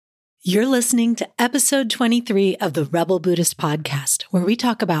You're listening to episode 23 of the Rebel Buddhist Podcast, where we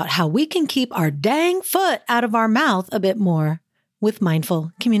talk about how we can keep our dang foot out of our mouth a bit more with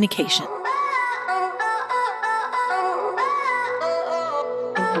mindful communication.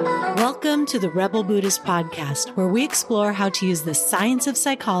 Welcome to the Rebel Buddhist Podcast, where we explore how to use the science of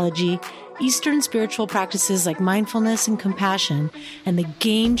psychology, Eastern spiritual practices like mindfulness and compassion, and the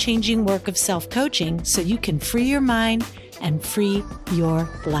game-changing work of self-coaching so you can free your mind and free your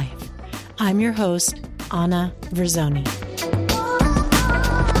life. I'm your host, Anna Verzoni.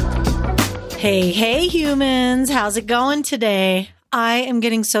 Hey humans, how's it going today? I am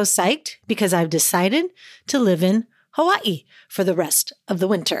getting so psyched because I've decided to live in Hawaii for the rest of the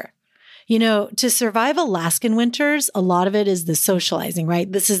winter. You know, to survive Alaskan winters, a lot of it is the socializing,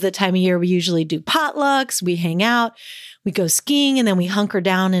 right? This is the time of year we usually do potlucks, we hang out, we go skiing, and then we hunker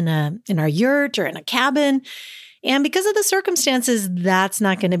down in our yurt or in a cabin. And because of the circumstances, that's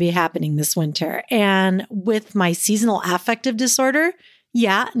not going to be happening this winter. And with my seasonal affective disorder,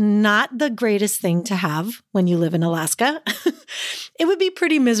 not the greatest thing to have when you live in Alaska. It would be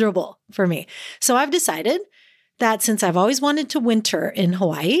pretty miserable for me. So I've decided that since I've always wanted to winter in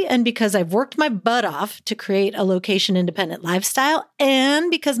Hawaii, and because I've worked my butt off to create a location-independent lifestyle, and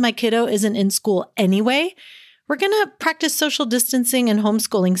because my kiddo isn't in school anyway, we're going to practice social distancing and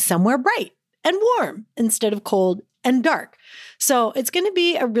homeschooling somewhere bright and warm instead of cold and dark. So it's going to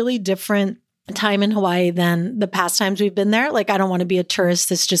be a really different time in Hawaii than the past times we've been there. Like, I don't want to be a tourist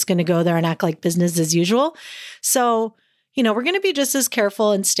that's just going to go there and act like business as usual. So, we're going to be just as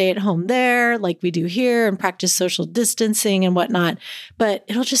careful and stay at home there like we do here and practice social distancing and whatnot. But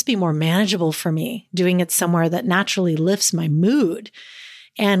it'll just be more manageable for me doing it somewhere that naturally lifts my mood.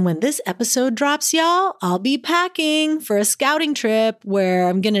 And when this episode drops, y'all, I'll be packing for a scouting trip where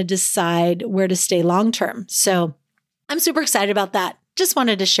I'm going to decide where to stay long term. So I'm super excited about that. Just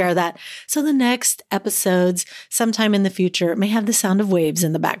wanted to share that. So the next episodes, sometime in the future, may have the sound of waves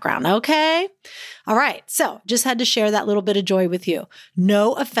in the background. Okay? All right. So just had to share that little bit of joy with you.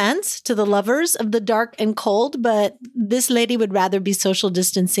 No offense to the lovers of the dark and cold, but this lady would rather be social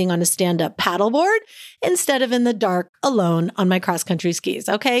distancing on a stand-up paddleboard instead of in the dark alone on my cross-country skis.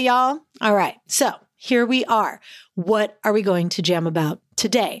 Okay, y'all? All right. So here we are. What are we going to jam about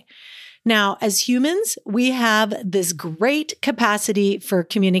today? Now, as humans, we have this great capacity for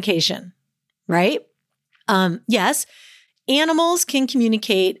communication, right? Yes, animals can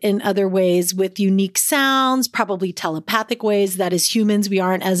communicate in other ways with unique sounds, probably telepathic ways that as humans we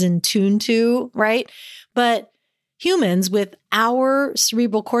aren't as in tune to, right? But humans with our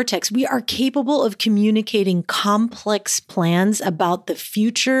cerebral cortex, we are capable of communicating complex plans about the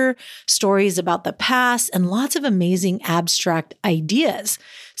future, stories about the past, and lots of amazing abstract ideas.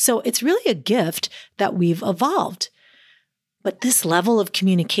 So it's really a gift that we've evolved. But this level of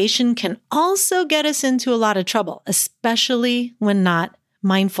communication can also get us into a lot of trouble, especially when not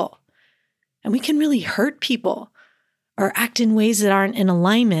mindful. And we can really hurt people or act in ways that aren't in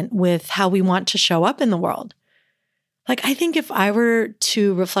alignment with how we want to show up in the world. Like, I think if I were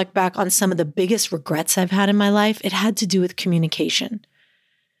to reflect back on some of the biggest regrets I've had in my life, it had to do with communication.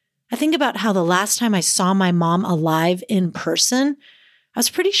 I think about how the last time I saw my mom alive in person, I was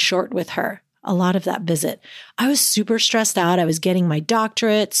pretty short with her a lot of that visit. I was super stressed out. I was getting my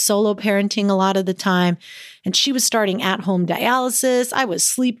doctorate, solo parenting a lot of the time, and she was starting at-home dialysis. I was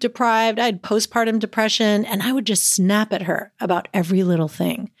sleep deprived. I had postpartum depression, and I would just snap at her about every little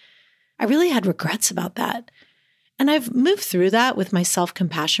thing. I really had regrets about that. And I've moved through that with my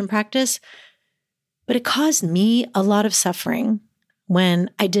self-compassion practice, but it caused me a lot of suffering when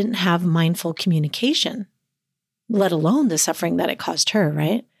I didn't have mindful communication, let alone the suffering that it caused her,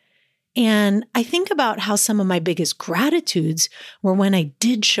 right? And I think about how some of my biggest gratitudes were when I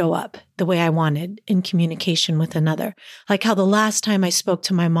did show up the way I wanted in communication with another. Like how the last time I spoke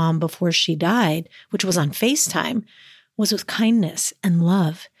to my mom before she died, which was on FaceTime, was with kindness and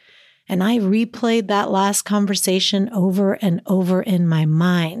love. And I replayed that last conversation over and over in my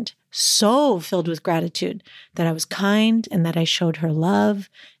mind, so filled with gratitude that I was kind and that I showed her love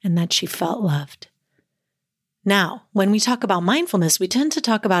and that she felt loved. Now, when we talk about mindfulness, we tend to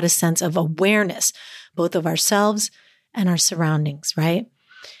talk about a sense of awareness, both of ourselves and our surroundings, right?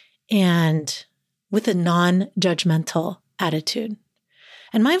 And with a non-judgmental attitude.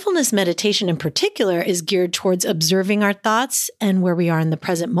 And mindfulness meditation in particular is geared towards observing our thoughts and where we are in the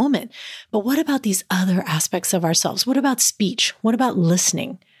present moment. But what about these other aspects of ourselves? What about speech? What about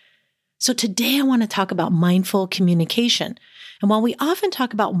listening? So today I want to talk about mindful communication. And while we often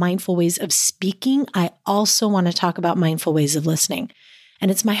talk about mindful ways of speaking, I also want to talk about mindful ways of listening.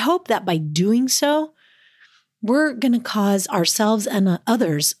 And it's my hope that by doing so, we're going to cause ourselves and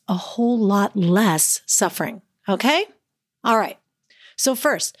others a whole lot less suffering. Okay? All right. So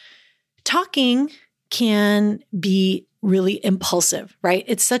first, talking can be really impulsive, right?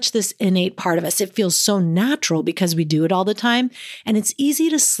 It's such this innate part of us. It feels so natural because we do it all the time. And it's easy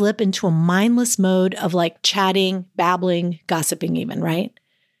to slip into a mindless mode of like chatting, babbling, gossiping even, right?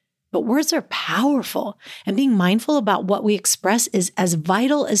 But words are powerful, and being mindful about what we express is as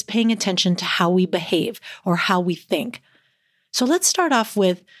vital as paying attention to how we behave or how we think. So let's start off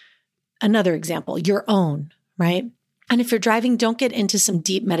with another example, your own, right? And if you're driving, don't get into some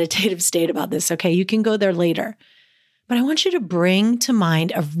deep meditative state about this, okay? You can go there later. But I want you to bring to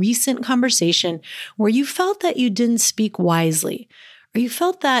mind a recent conversation where you felt that you didn't speak wisely, or you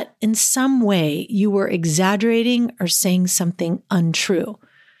felt that in some way you were exaggerating or saying something untrue,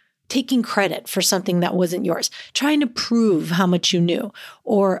 taking credit for something that wasn't yours, trying to prove how much you knew,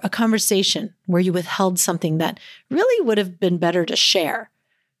 or a conversation where you withheld something that really would have been better to share.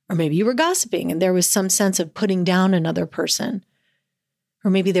 Or maybe you were gossiping and there was some sense of putting down another person.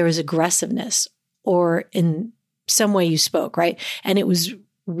 Or maybe there was aggressiveness, or in some way you spoke, right? And it was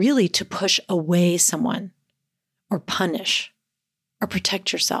really to push away someone or punish or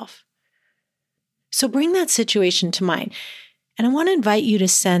protect yourself. So bring that situation to mind. And I want to invite you to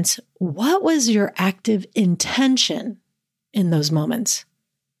sense, what was your active intention in those moments?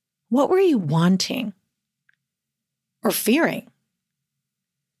 What were you wanting or fearing?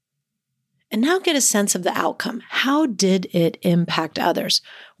 And now get a sense of the outcome. How did it impact others?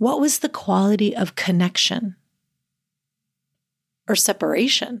 What was the quality of connection or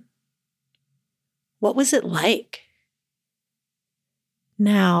separation? What was it like?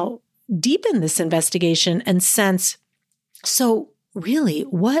 Now, deepen this investigation and sense, so really,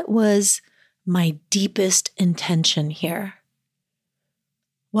 what was my deepest intention here?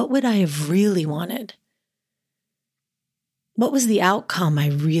 What would I have really wanted? What was the outcome I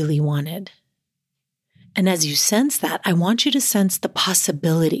really wanted? And as you sense that, I want you to sense the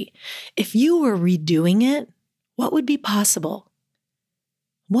possibility. If you were redoing it, what would be possible?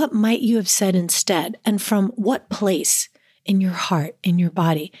 What might you have said instead? And from what place in your heart, in your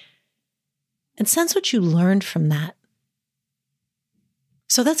body? And sense what you learned from that.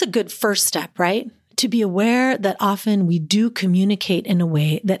 So that's a good first step, right? To be aware that often we do communicate in a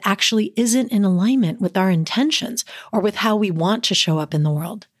way that actually isn't in alignment with our intentions or with how we want to show up in the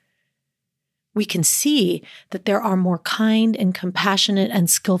world. We can see that there are more kind and compassionate and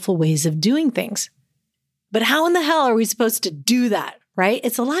skillful ways of doing things. But how in the hell are we supposed to do that, right?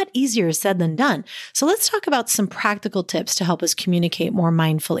 It's a lot easier said than done. So let's talk about some practical tips to help us communicate more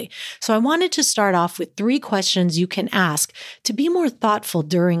mindfully. So I wanted to start off with 3 questions you can ask to be more thoughtful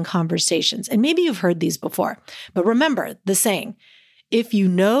during conversations. And maybe you've heard these before, but remember the saying, if you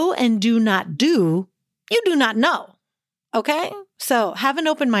know and do not do, you do not know. Okay? So have an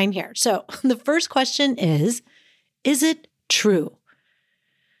open mind here. So the first question is it true?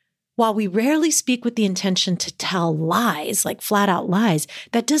 While we rarely speak with the intention to tell lies, like flat out lies,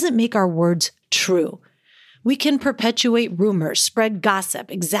 that doesn't make our words true. We can perpetuate rumors, spread gossip,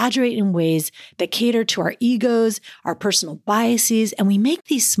 exaggerate in ways that cater to our egos, our personal biases, and we make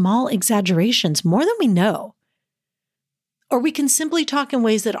these small exaggerations more than we know. Or we can simply talk in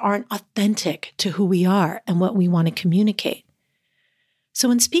ways that aren't authentic to who we are and what we want to communicate.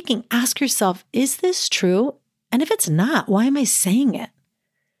 So in speaking, ask yourself, is this true? And if it's not, why am I saying it?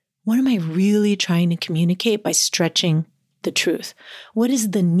 What am I really trying to communicate by stretching the truth? What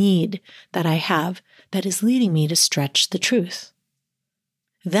is the need that I have that is leading me to stretch the truth?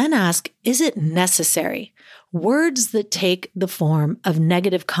 Then ask, is it necessary? Words that take the form of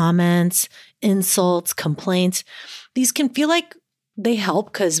negative comments, insults, complaints, these can feel like they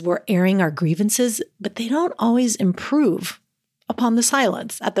help because we're airing our grievances, but they don't always improve upon the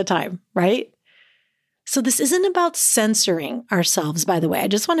silence at the time, right? So this isn't about censoring ourselves, by the way. I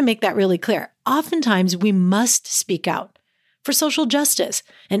just want to make that really clear. Oftentimes, we must speak out for social justice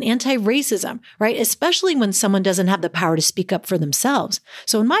and anti-racism, right? Especially when someone doesn't have the power to speak up for themselves.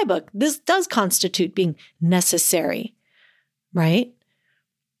 So in my book, this does constitute being necessary, right?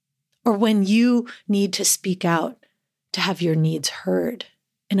 Or when you need to speak out to have your needs heard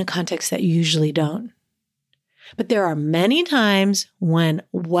in a context that you usually don't. But there are many times when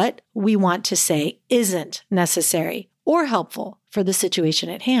what we want to say isn't necessary or helpful for the situation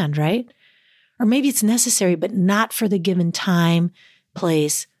at hand, right? Or maybe it's necessary, but not for the given time,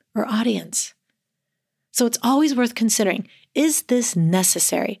 place, or audience. So it's always worth considering, is this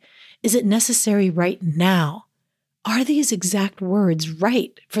necessary? Is it necessary right now? Are these exact words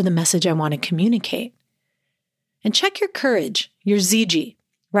right for the message I want to communicate? And check your courage, your ZG.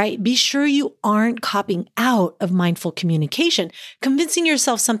 right? Be sure you aren't copying out of mindful communication, convincing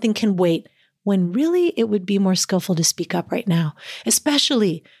yourself something can wait when really it would be more skillful to speak up right now,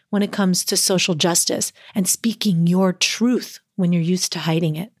 especially when it comes to social justice and speaking your truth when you're used to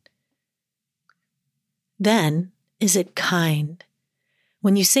hiding it. Then, is it kind?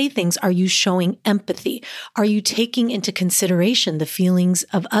 When you say things, are you showing empathy? Are you taking into consideration the feelings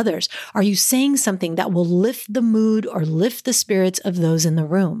of others? Are you saying something that will lift the mood or lift the spirits of those in the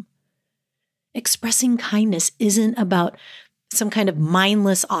room? Expressing kindness isn't about some kind of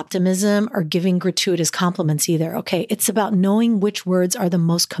mindless optimism or giving gratuitous compliments either, okay? It's about knowing which words are the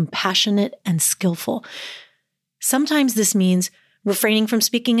most compassionate and skillful. Sometimes this means refraining from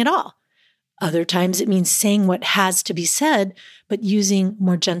speaking at all. Other times it means saying what has to be said, but using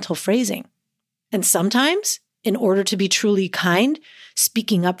more gentle phrasing. And sometimes, in order to be truly kind,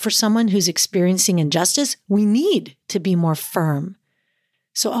 speaking up for someone who's experiencing injustice, we need to be more firm.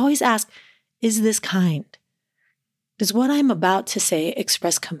 So always ask, is this kind? Does what I'm about to say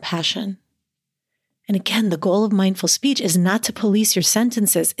express compassion? And again, the goal of mindful speech is not to police your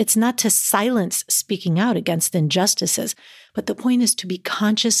sentences. It's not to silence speaking out against injustices. But the point is to be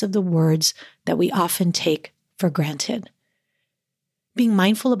conscious of the words that we often take for granted. Being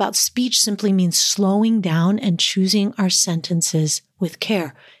mindful about speech simply means slowing down and choosing our sentences with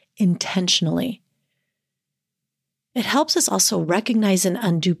care, intentionally. It helps us also recognize and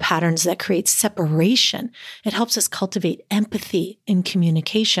undo patterns that create separation. It helps us cultivate empathy in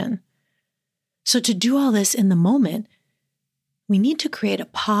communication. So to do all this in the moment, we need to create a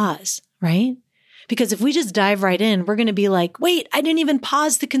pause, right? Because if we just dive right in, we're going to be like, wait, I didn't even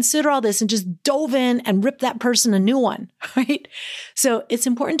pause to consider all this and just dove in and ripped that person a new one, right? So it's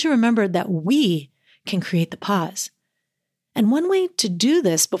important to remember that we can create the pause. And one way to do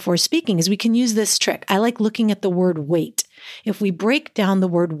this before speaking is we can use this trick. I like looking at the word wait. If we break down the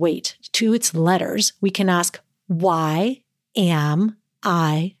word wait to its letters, we can ask, why am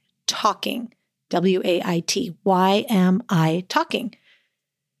I talking? W-A-I-T. Why am I talking?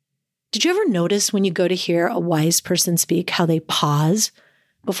 Did you ever notice when you go to hear a wise person speak how they pause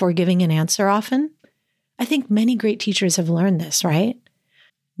before giving an answer often? I think many great teachers have learned this, right?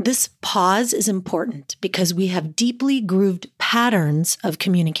 This pause is important because we have deeply grooved patterns of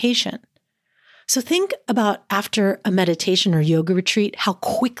communication. So think about after a meditation or yoga retreat, how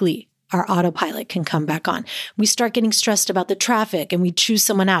quickly our autopilot can come back on. We start getting stressed about the traffic and we choose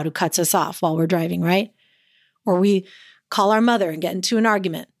someone out who cuts us off while we're driving, right? Or we call our mother and get into an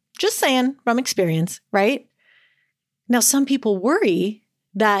argument. Just saying from experience, right? Now, some people worry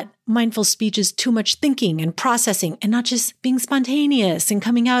that mindful speech is too much thinking and processing and not just being spontaneous and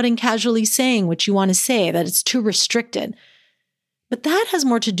coming out and casually saying what you want to say, that it's too restricted. But that has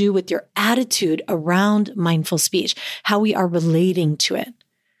more to do with your attitude around mindful speech, how we are relating to it.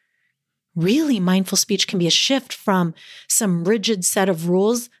 Really, mindful speech can be a shift from some rigid set of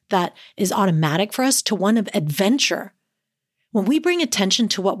rules that is automatic for us to one of adventure. When we bring attention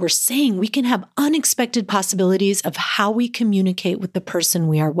to what we're saying, we can have unexpected possibilities of how we communicate with the person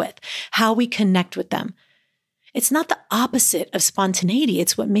we are with, how we connect with them. It's not the opposite of spontaneity.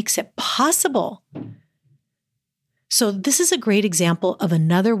 It's what makes it possible. So this is a great example of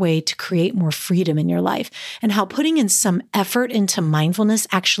another way to create more freedom in your life and how putting in some effort into mindfulness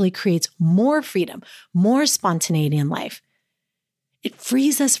actually creates more freedom, more spontaneity in life. It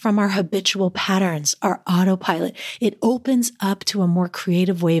frees us from our habitual patterns, our autopilot. It opens up to a more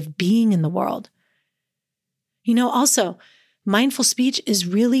creative way of being in the world. You know, also, mindful speech is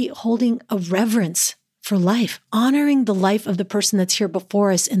really holding a reverence for life, honoring the life of the person that's here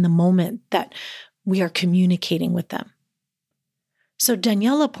before us in the moment that we are communicating with them. So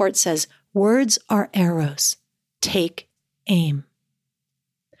Danielle Laporte says, words are arrows. Take aim.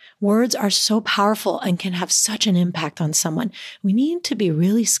 Words are so powerful and can have such an impact on someone. We need to be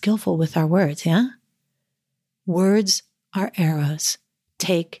really skillful with our words, yeah? Words are arrows.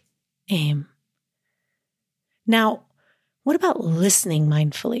 Take aim. Now, what about listening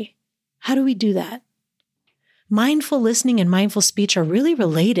mindfully? How do we do that? Mindful listening and mindful speech are really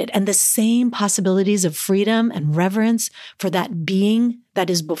related, and the same possibilities of freedom and reverence for that being that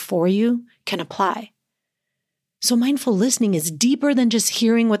is before you can apply. So mindful listening is deeper than just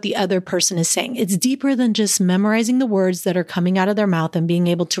hearing what the other person is saying. It's deeper than just memorizing the words that are coming out of their mouth and being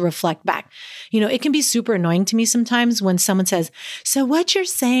able to reflect back. You know, it can be super annoying to me sometimes when someone says, so what you're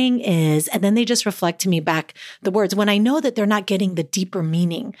saying is, and then they just reflect to me back the words when I know that they're not getting the deeper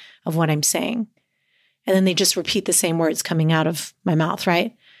meaning of what I'm saying. And then they just repeat the same words coming out of my mouth,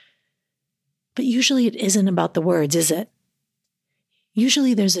 right? But usually it isn't about the words, is it?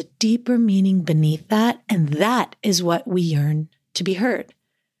 Usually there's a deeper meaning beneath that, and that is what we yearn to be heard.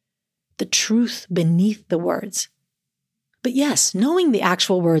 the truth beneath the words. But yes, knowing the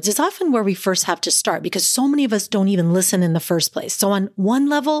actual words is often where we first have to start because so many of us don't even listen in the first place. So on one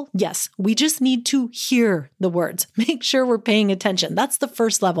level, yes, we just need to hear the words. Make sure we're paying attention. That's the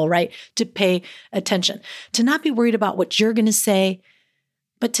first level, right? To pay attention, to not be worried about what you're going to say,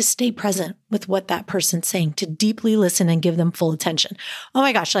 but to stay present with what that person's saying, to deeply listen and give them full attention. Oh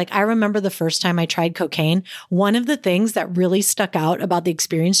my gosh, I remember the first time I tried cocaine, one of the things that really stuck out about the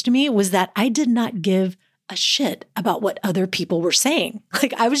experience to me was that I did not give a shit about what other people were saying.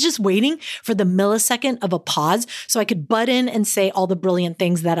 I was just waiting for the millisecond of a pause so I could butt in and say all the brilliant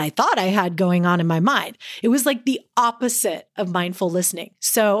things that I thought I had going on in my mind. It was like the opposite of mindful listening.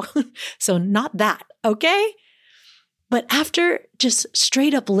 So not that, okay? But after just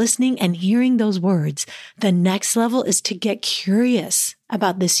straight up listening and hearing those words, the next level is to get curious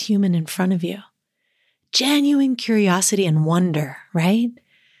about this human in front of you. Genuine curiosity and wonder, right?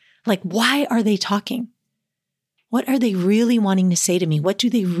 Why are they talking? What are they really wanting to say to me? What do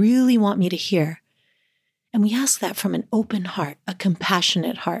they really want me to hear? And we ask that from an open heart, a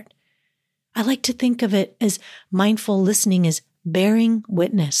compassionate heart. I like to think of it as mindful listening as bearing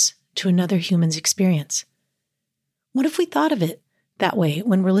witness to another human's experience. What if we thought of it that way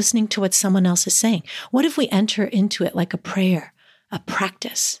when we're listening to what someone else is saying? What if we enter into it like a prayer, a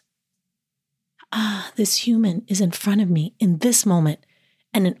practice? This human is in front of me in this moment,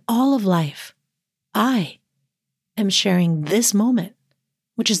 and in all of life, I am sharing this moment,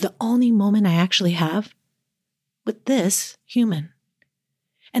 which is the only moment I actually have, with this human.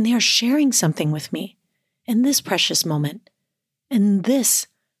 And they are sharing something with me in this precious moment, in this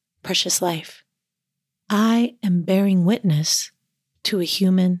precious life. I am bearing witness to a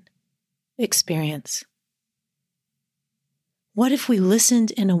human experience. What if we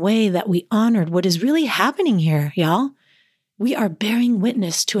listened in a way that we honored what is really happening here, y'all? We are bearing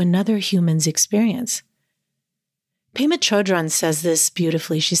witness to another human's experience. Pema Chodron says this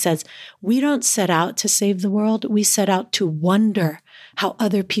beautifully. She says, we don't set out to save the world. We set out to wonder how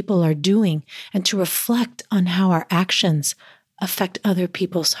other people are doing and to reflect on how our actions affect other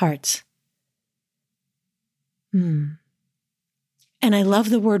people's hearts. And I love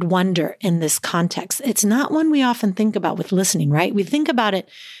the word wonder in this context. It's not one we often think about with listening, right? We think about it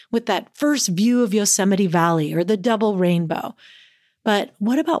with that first view of Yosemite Valley or the double rainbow. But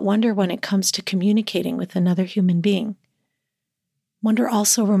what about wonder when it comes to communicating with another human being? Wonder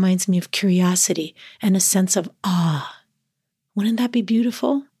also reminds me of curiosity and a sense of awe. Wouldn't that be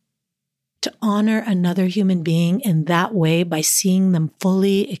beautiful? To honor another human being in that way by seeing them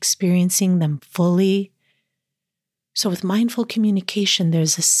fully, experiencing them fully. So with mindful communication,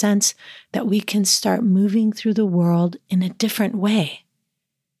 there's a sense that we can start moving through the world in a different way,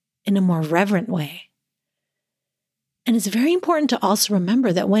 in a more reverent way. And it's very important to also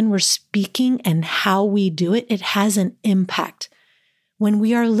remember that when we're speaking and how we do it, it has an impact. When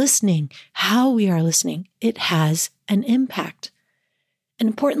we are listening, how we are listening, it has an impact. And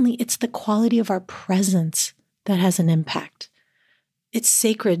importantly, it's the quality of our presence that has an impact. It's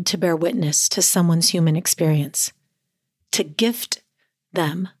sacred to bear witness to someone's human experience, to gift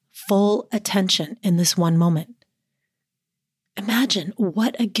them full attention in this one moment. Imagine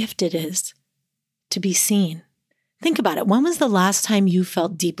what a gift it is to be seen. Think about it. When was the last time you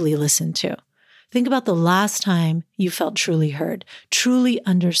felt deeply listened to? Think about the last time you felt truly heard, truly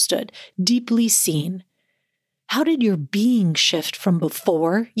understood, deeply seen. How did your being shift from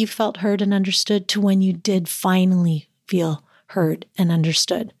before you felt heard and understood to when you did finally feel heard and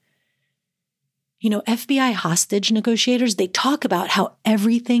understood? FBI hostage negotiators, they talk about how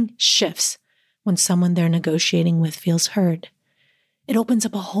everything shifts when someone they're negotiating with feels heard. It opens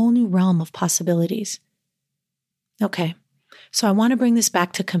up a whole new realm of possibilities. Okay, so I want to bring this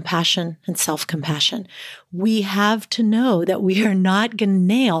back to compassion and self-compassion. We have to know that we are not going to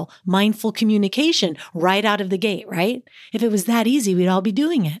nail mindful communication right out of the gate, right? If it was that easy, we'd all be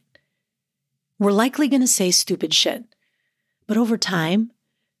doing it. We're likely going to say stupid shit. But over time,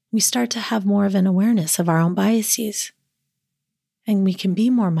 we start to have more of an awareness of our own biases. And we can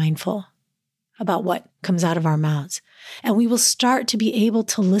be more mindful about what comes out of our mouths. And we will start to be able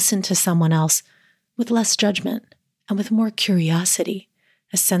to listen to someone else with less judgment and with more curiosity,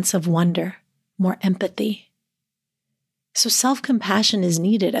 a sense of wonder, more empathy. So self-compassion is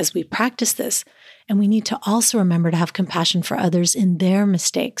needed as we practice this. And we need to also remember to have compassion for others in their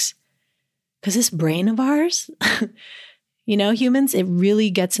mistakes. Because this brain of ours, humans, it really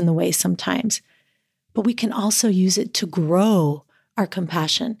gets in the way sometimes. But we can also use it to grow our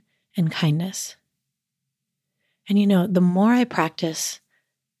compassion and kindness. And the more I practice,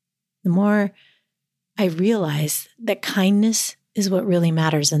 the more I realize that kindness is what really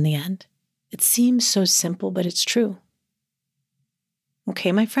matters in the end. It seems so simple, but it's true.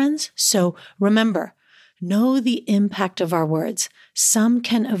 Okay, my friends? So remember, know the impact of our words. Some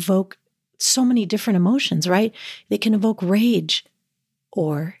can evoke so many different emotions, right? They can evoke rage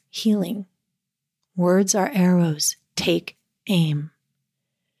or healing. Words are arrows. Take aim.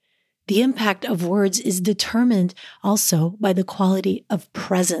 The impact of words is determined also by the quality of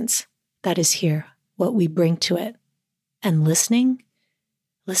presence that is here, what we bring to it. And listening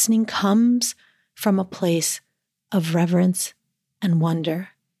comes from a place of reverence and wonder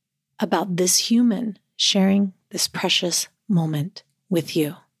about this human sharing this precious moment with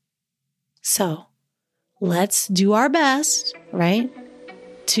you. So let's do our best, right,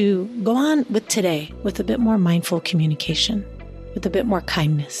 to go on with today with a bit more mindful communication, with a bit more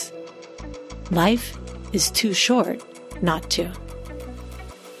kindness. Life is too short not to.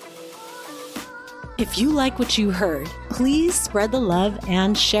 If you like what you heard, please spread the love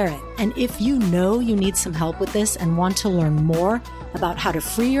and share it. And if you know you need some help with this and want to learn more about how to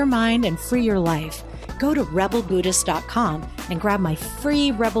free your mind and free your life, go to rebelbuddhist.com and grab my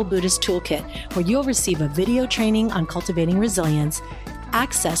free Rebel Buddhist Toolkit, where you'll receive a video training on cultivating resilience,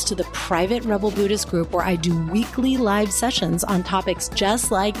 access to the private Rebel Buddhist group where I do weekly live sessions on topics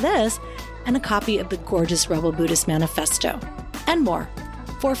just like this, and a copy of the gorgeous Rebel Buddhist Manifesto, and more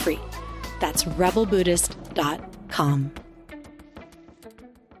for free. That's rebelbuddhist.com.